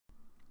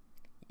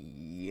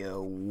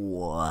Yo,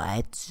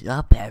 what's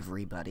up,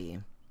 everybody?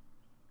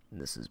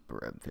 This is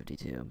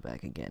Brub52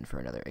 back again for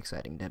another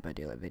exciting Dead by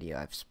Daylight video.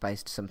 I've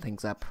spiced some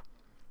things up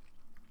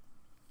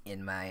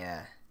in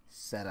my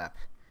setup.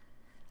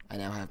 I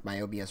now have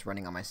my OBS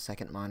running on my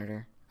second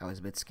monitor. I was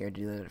a bit scared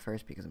to do that at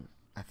first because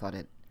I thought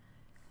it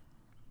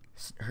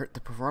hurt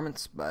the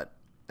performance, but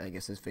I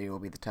guess this video will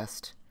be the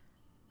test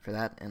for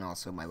that. And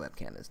also my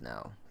webcam is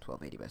now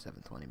 1280 by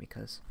 720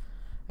 because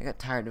I got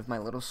tired of my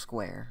little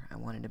square. I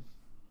wanted to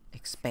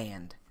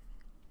expand.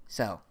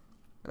 So,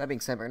 with that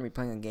being said, we're going to be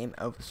playing a game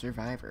of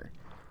Survivor.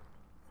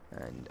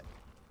 And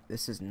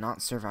this is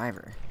not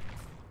Survivor.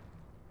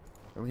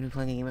 We're going to be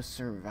playing a game of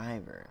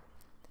Survivor.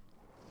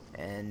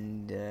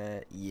 And,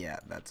 yeah,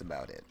 that's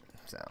about it.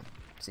 So,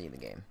 see you in the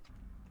game.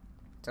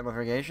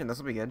 Simplification, this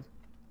will be good.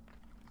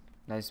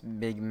 Nice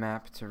big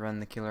map to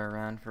run the killer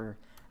around for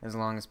as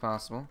long as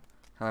possible.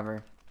 However,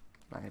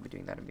 I'm not going to be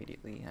doing that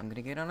immediately. I'm going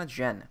to get on a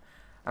gen.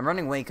 I'm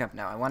running Wake Up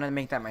now. I want to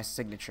make that my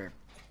signature.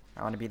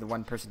 I want to be the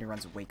one person who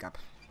runs Wake Up.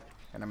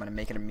 And I'm going to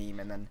make it a meme,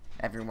 and then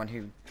everyone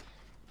who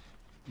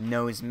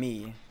knows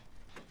me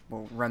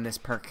will run this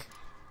perk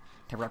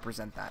to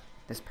represent that.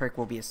 This perk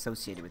will be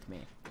associated with me.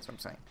 That's what I'm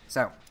saying.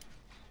 So,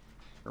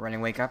 we're running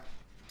Wake Up.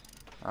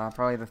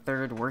 Probably the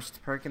third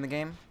worst perk in the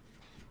game,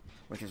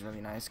 which is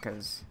really nice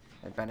because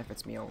it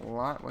benefits me a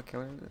lot. What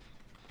killer is it?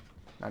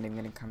 Not even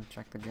going to come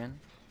check the gen.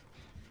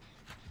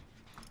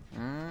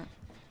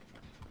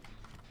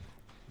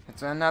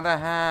 It's another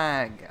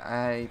hag.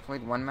 I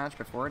played one match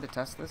before to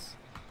test this.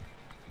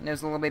 And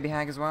there's a little baby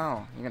hag as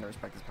well. You're gonna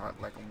respect this part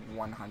like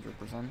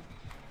 100%.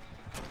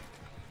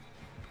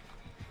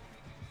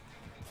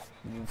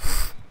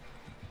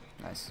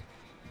 Nice.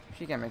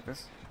 She can't make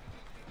this.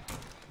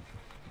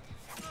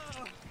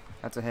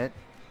 That's a hit.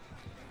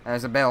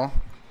 There's a bill.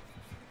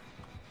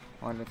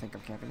 Why did I think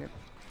I'm camping it?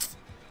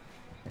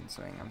 Didn't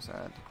swing, I'm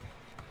sad.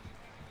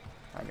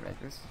 I can make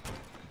this.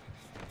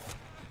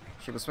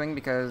 She will swing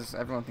because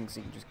everyone thinks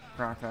you can just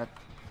proc that.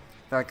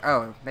 They're like,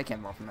 oh, they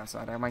can't vault from that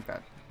side. I like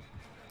that.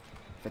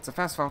 If it's a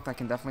fast vault, I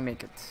can definitely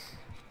make it.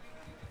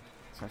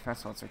 So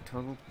fast vaults are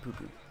total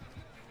poo-poo.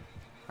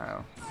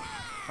 Uh-oh.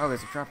 Oh,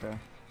 there's a trap there.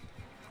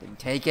 Didn't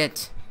take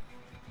it.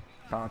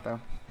 Caught it,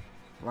 though.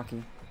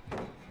 Lucky.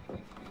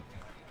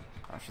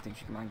 Oh, she thinks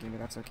she can mind game me.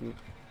 That's so cute.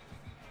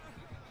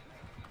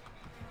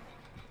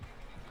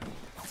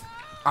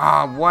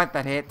 Ah, what?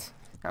 That hit.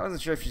 I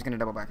wasn't sure if she's going to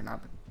double back or not,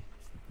 but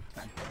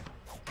fine.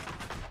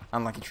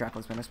 Unlucky trap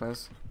placement, I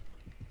suppose.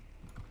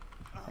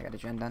 I got a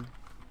gen done.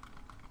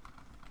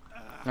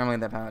 Normally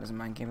that power isn't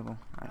mind capable.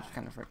 I just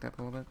kind of fricked up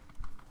a little bit.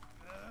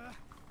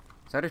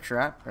 Is that a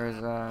trap? Or is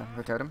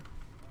her totem?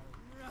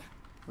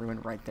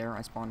 Ruined right there.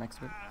 I spawned next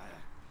to it.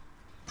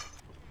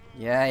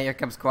 Yeah, here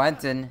comes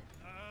Quentin.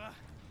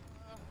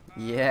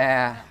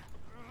 Yeah.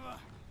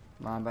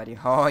 Come on, buddy.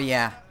 Oh,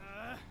 yeah.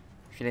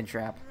 She didn't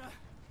trap.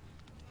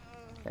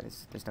 Yeah,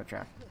 there's no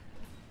trap.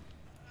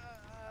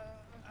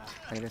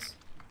 Look at this.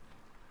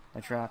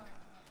 No trap.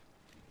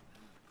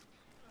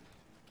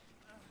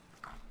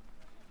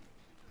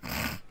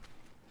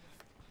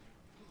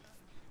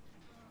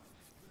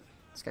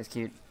 This guy's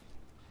cute.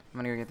 I'm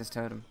gonna go get this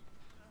totem.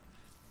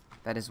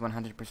 That is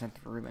 100%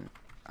 for Ruben.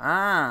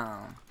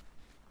 Oh.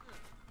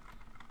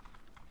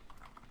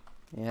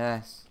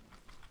 Yes.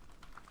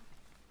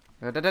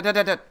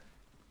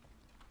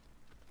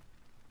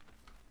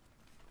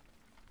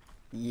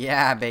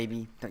 Yeah,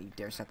 baby. Don't you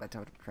dare set that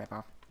totem trap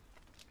off.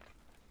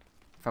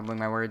 Fumbling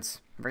my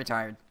words. I'm very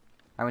tired.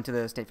 I went to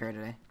the state fair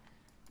today.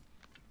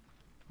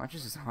 Watch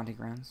this haunted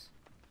grounds.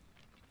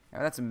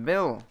 Oh, that's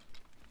Bill.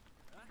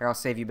 Here, I'll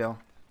save you, Bill.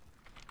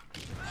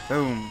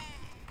 Boom.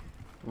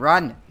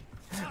 Run!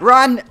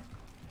 Run!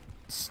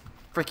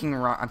 Freaking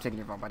run. I'm taking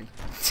your vault, buddy.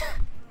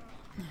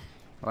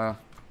 Well.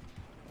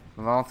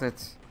 Vault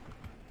it.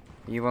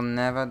 You will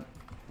never...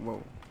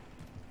 Whoa.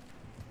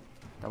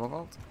 Double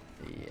vault?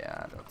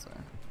 Yeah, that's it.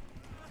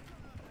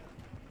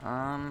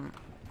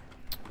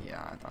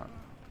 Yeah, I thought.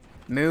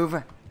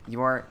 Move.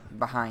 You are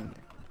behind.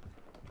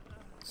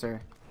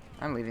 Sir.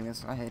 I'm leaving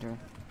this. I hate her.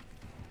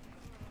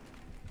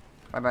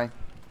 Bye-bye.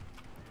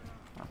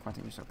 Oh,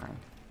 Quentin, you're so kind.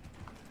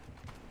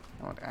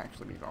 I won't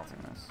actually be vaulting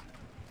this.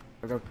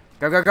 Go, go.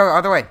 Go, go, go.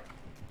 Other way.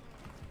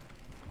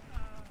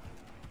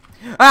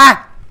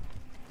 Ah!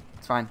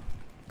 It's fine.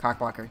 Cock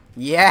blocker.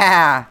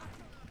 Yeah!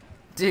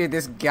 Dude,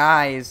 this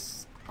guy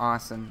is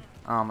awesome.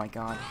 Oh, my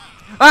God.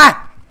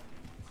 Ah!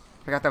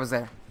 Forgot that was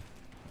there.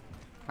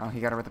 Oh,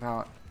 he got her with the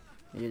pallet.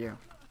 You do.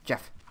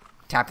 Jeff,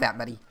 tap that,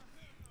 buddy.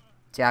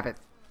 Tap it.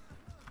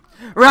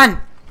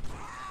 Run!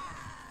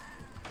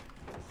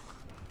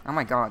 Oh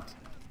my god.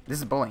 This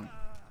is bullying.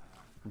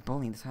 I'm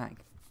bullying this hag.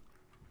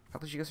 How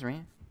did she go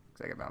Serena?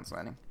 Looks like a bounce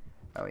landing.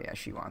 Oh yeah,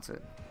 she wants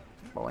it.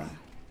 Bullying.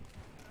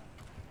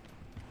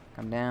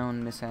 Come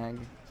down, Miss Hag.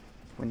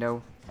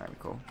 Window. Alright,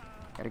 cool.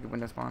 Got a good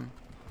window spawn.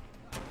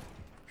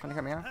 Trying to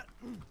cut me out?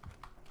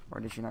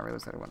 Or did she not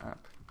realize that it went up?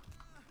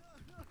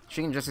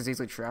 She can just as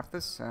easily trap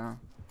this, so...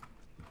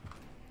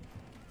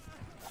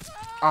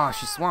 Oh,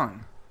 she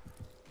swung.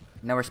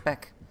 No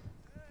respect.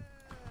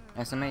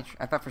 SMH.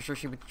 I thought for sure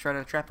she would try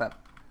to trap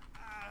up.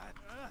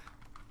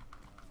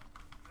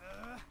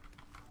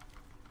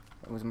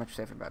 It was a much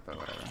safer bet, but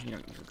whatever. You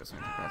don't usually go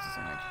something like that.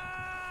 SMH.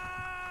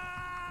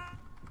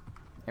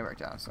 It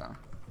worked out, so.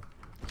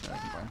 I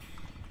can play.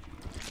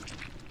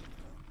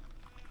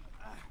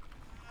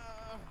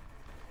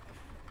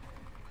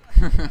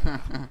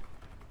 Come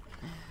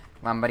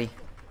on, buddy.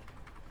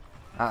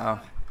 Uh-oh.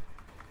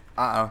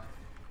 Uh-oh.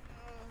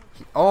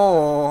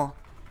 Oh!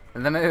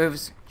 The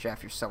moves.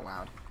 Jeff, you're so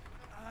loud.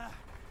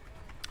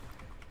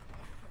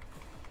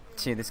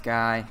 See this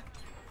guy.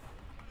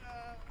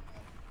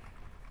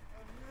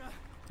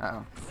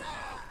 Uh-oh.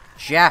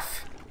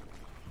 Jeff!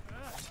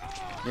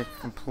 You're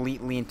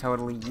completely and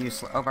totally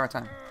useless. Oh, bar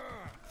time.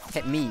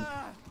 Hit me.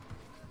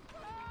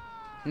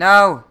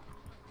 No!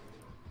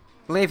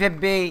 Leave him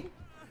be!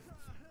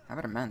 How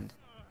about a mend?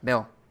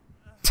 Bill.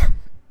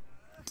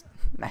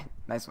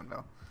 Nice one,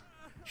 Bill.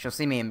 She'll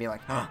see me and be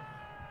like,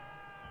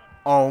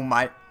 oh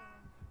my.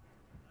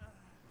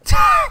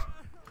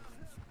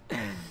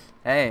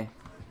 Hey.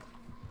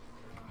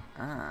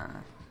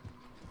 Ah.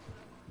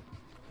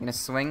 You gonna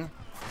swing?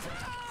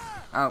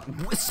 Oh,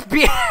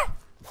 spear!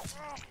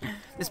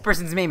 This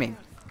person's memeing.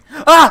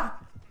 Ah!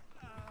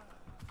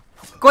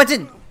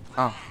 Quentin!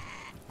 Oh.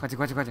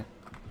 Quentin.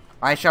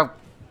 I shall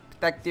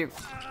protect you.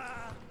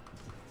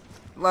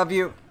 Love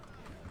you.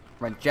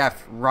 Run,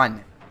 Jeff,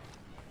 run.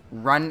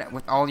 Run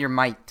with all your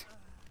might.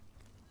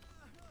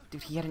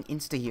 Dude, he had an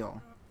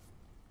insta-heal.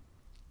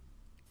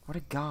 What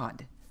a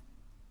god.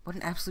 What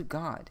an absolute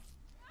god.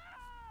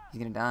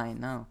 He's gonna die.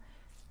 No.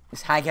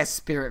 This Hag has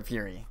Spirit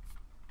Fury.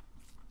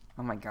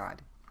 Oh my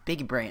god.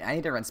 Big brain. I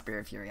need to run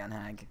Spirit Fury on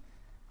Hag.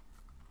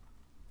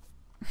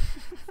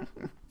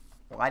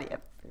 Why do you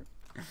have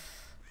to?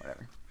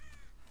 Whatever.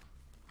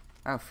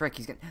 Oh, frick.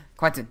 He's gonna...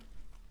 Quentin.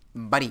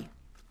 Buddy.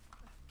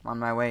 I'm on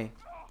my way.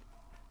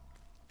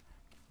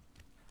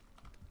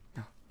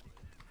 No.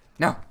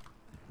 No.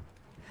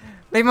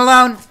 Leave him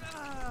alone.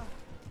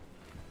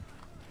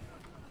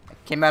 I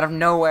came out of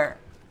nowhere.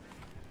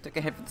 Took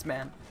a hit from this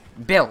man.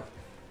 Bill.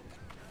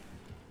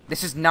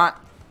 This is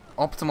not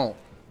optimal.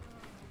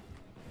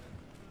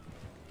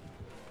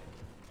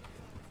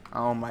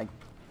 Oh my.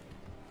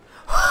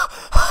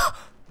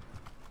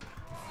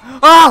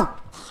 Oh!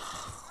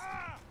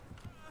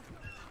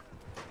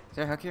 Is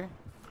there a hook here?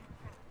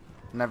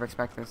 Never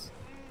expect this.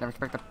 Never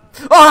expect the.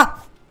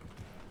 Ah!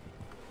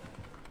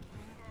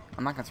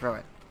 I'm not gonna throw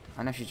it.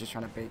 I know she's just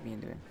trying to bait me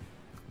into it.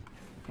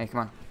 Hey,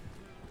 come on.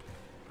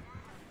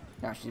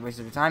 No, she's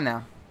wasted her time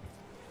now.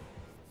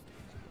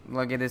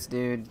 Look at this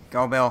dude.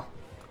 Go, Bill.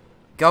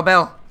 Go,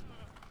 Bill!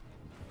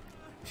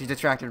 She's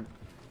distracted.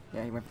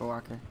 Yeah, he went for the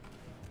locker.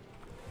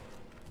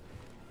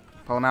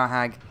 Pull him out,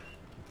 Hag.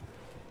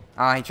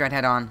 Ah, he tried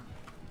head on.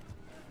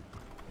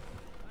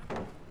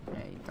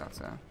 Yeah, you thought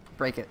so.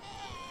 Break it.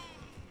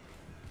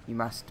 You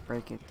must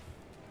break it.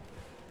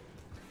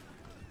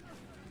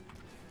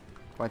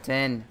 What's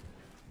in?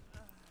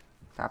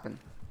 Tapping.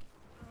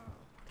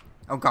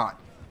 Oh god.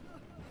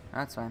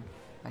 That's fine.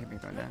 I can be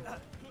going down.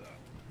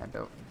 I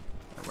built.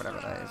 Or whatever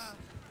that is.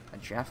 A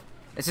Jeff?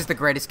 This is the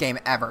greatest game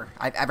ever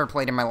I've ever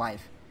played in my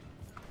life.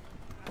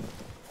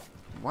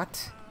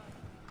 What?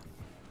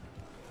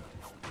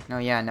 No,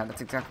 yeah, no,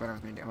 that's exactly what I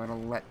was gonna do. I'm gonna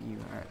let you.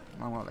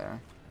 Alright, well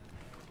there.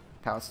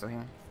 Pallet's still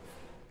here.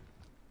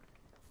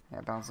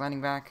 Yeah, balance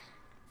landing back.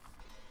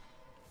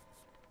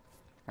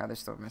 Oh, they're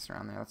still messing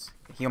around there. Let's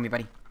heal me,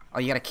 buddy. Oh,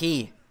 you got a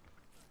key.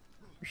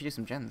 We should do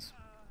some gens.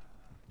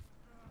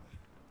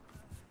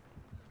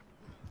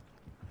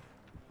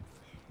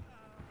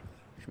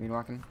 Should we be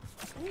walking?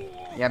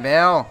 Yeah,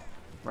 Bill!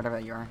 Whatever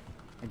you are.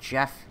 A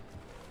Jeff.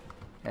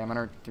 Yeah, I'm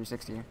under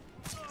 360 here.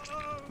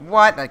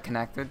 What? That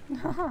connected.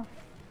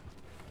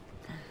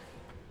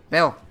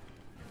 Bill!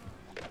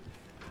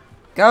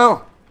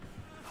 Go!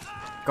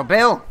 Go,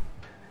 Bill!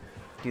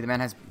 Dude, the man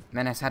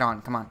has head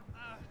on. Come on.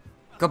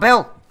 Go,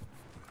 Bill!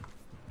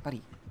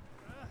 Buddy.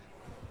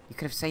 You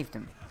could have saved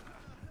him.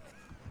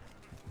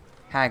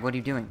 Hag, what are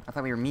you doing? I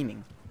thought we were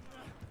memeing.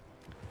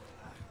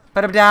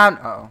 Put him down!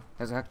 Uh-oh.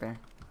 There's a hook there.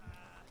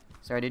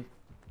 Sorry, dude.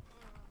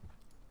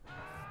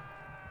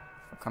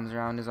 What comes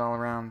around is all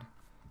around.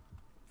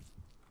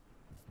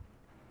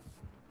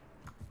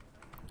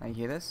 Oh, you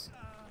hear this?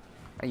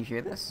 Oh, you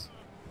hear this?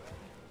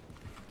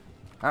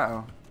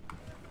 Uh-oh.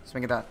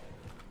 Swing at that.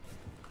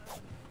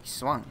 He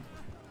swung.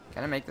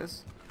 Can I make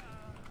this?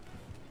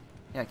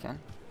 Yeah, I can.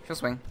 She'll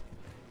swing.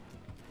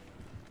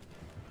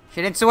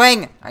 She didn't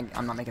swing!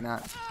 I'm not making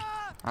that.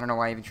 I don't know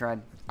why I even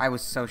tried. I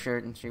was so sure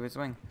and she would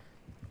swing.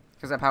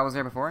 Because that pal was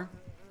there before?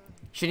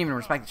 She didn't even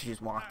respect it, she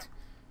just walked.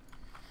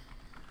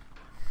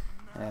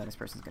 Yeah, this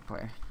person's a good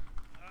player.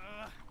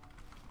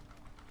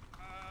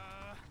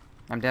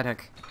 I'm dead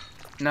hook.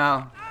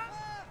 No.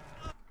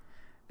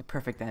 The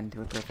perfect end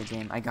to a perfect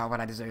game. I got what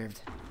I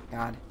deserved.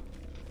 God.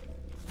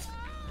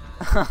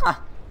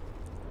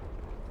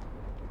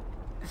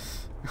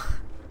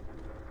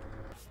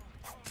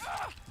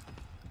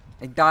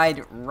 They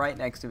died right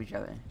next to each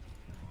other.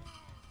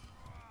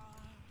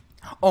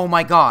 Oh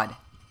my god.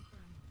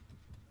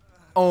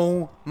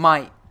 Oh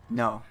my.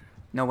 No.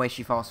 No way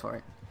she falls for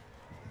it.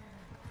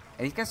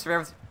 Are these guys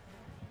survive?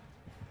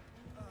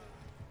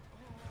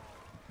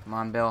 Come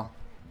on, Bill.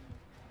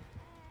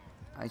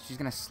 She's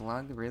gonna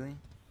slug? Really?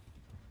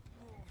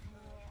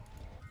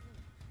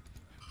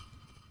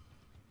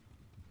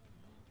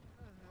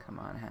 Come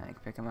on, Hank.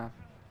 Pick him up.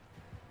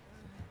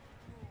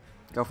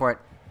 Go for it.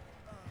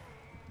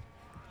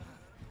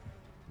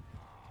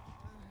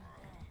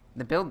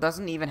 The build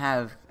doesn't even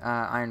have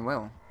Iron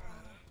Will.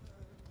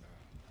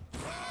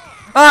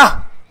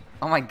 Ah!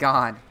 Oh my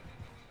god.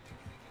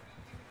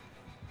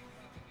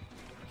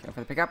 Go for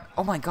the pickup.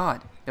 Oh my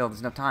god. Bill,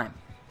 there's no time.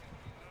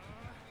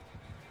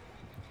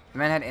 The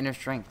man had inner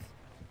strength.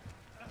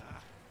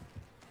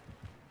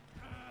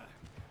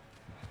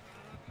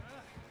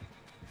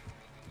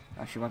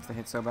 Oh, she wants to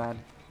hit so bad.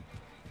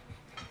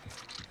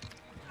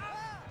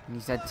 And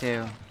he's dead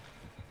too.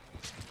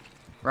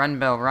 Run,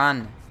 Bill,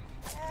 run.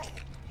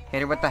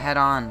 Hit her with the head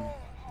on.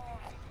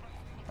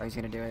 Oh, he's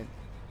gonna do it.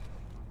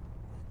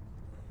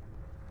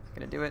 He's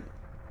gonna do it.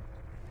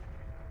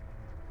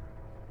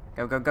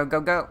 Go, go, go,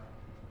 go, go.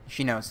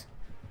 She knows.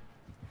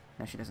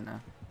 No, she doesn't know.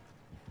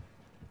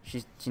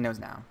 She knows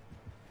now.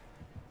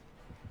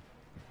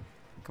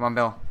 Come on,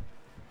 Bill.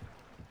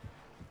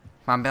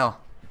 Come on, Bill.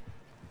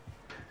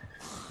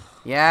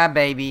 Yeah,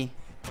 baby.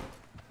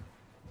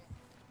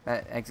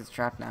 That exit's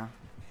trapped now.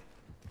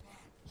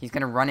 He's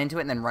gonna run into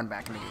it and then run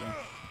back immediately.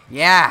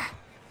 Yeah!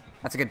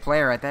 That's a good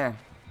player right there.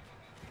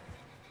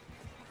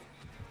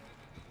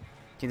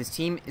 Dude, this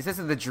team... This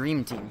is the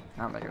dream team.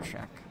 Oh, there goes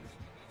Shaq.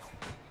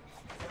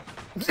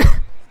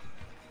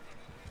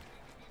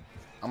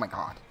 Oh my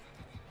god.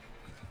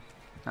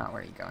 Oh,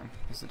 where are you going?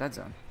 This is a dead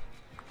zone.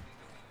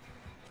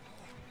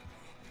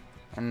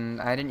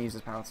 And I didn't use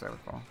this pallet, so I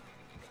recall.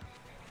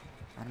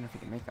 I don't know if he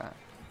can make that.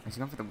 Is he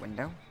going for the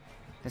window?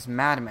 This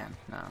madman.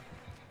 No.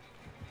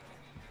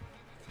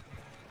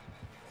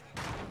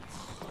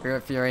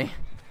 Spirit Fury.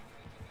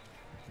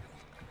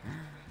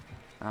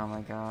 Oh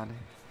my god.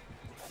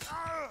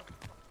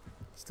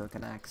 Still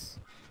connects.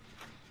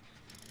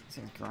 This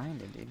thing's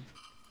grinding, dude.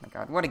 Oh my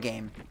god, what a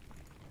game.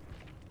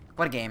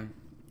 What a game.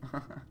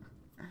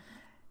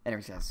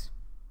 Anyways, guys.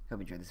 Hope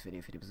you enjoyed this video.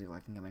 If you did, please leave a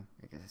like and comment.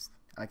 I'd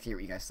like to hear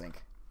what you guys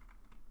think.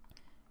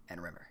 And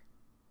remember,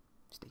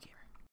 stay gamer.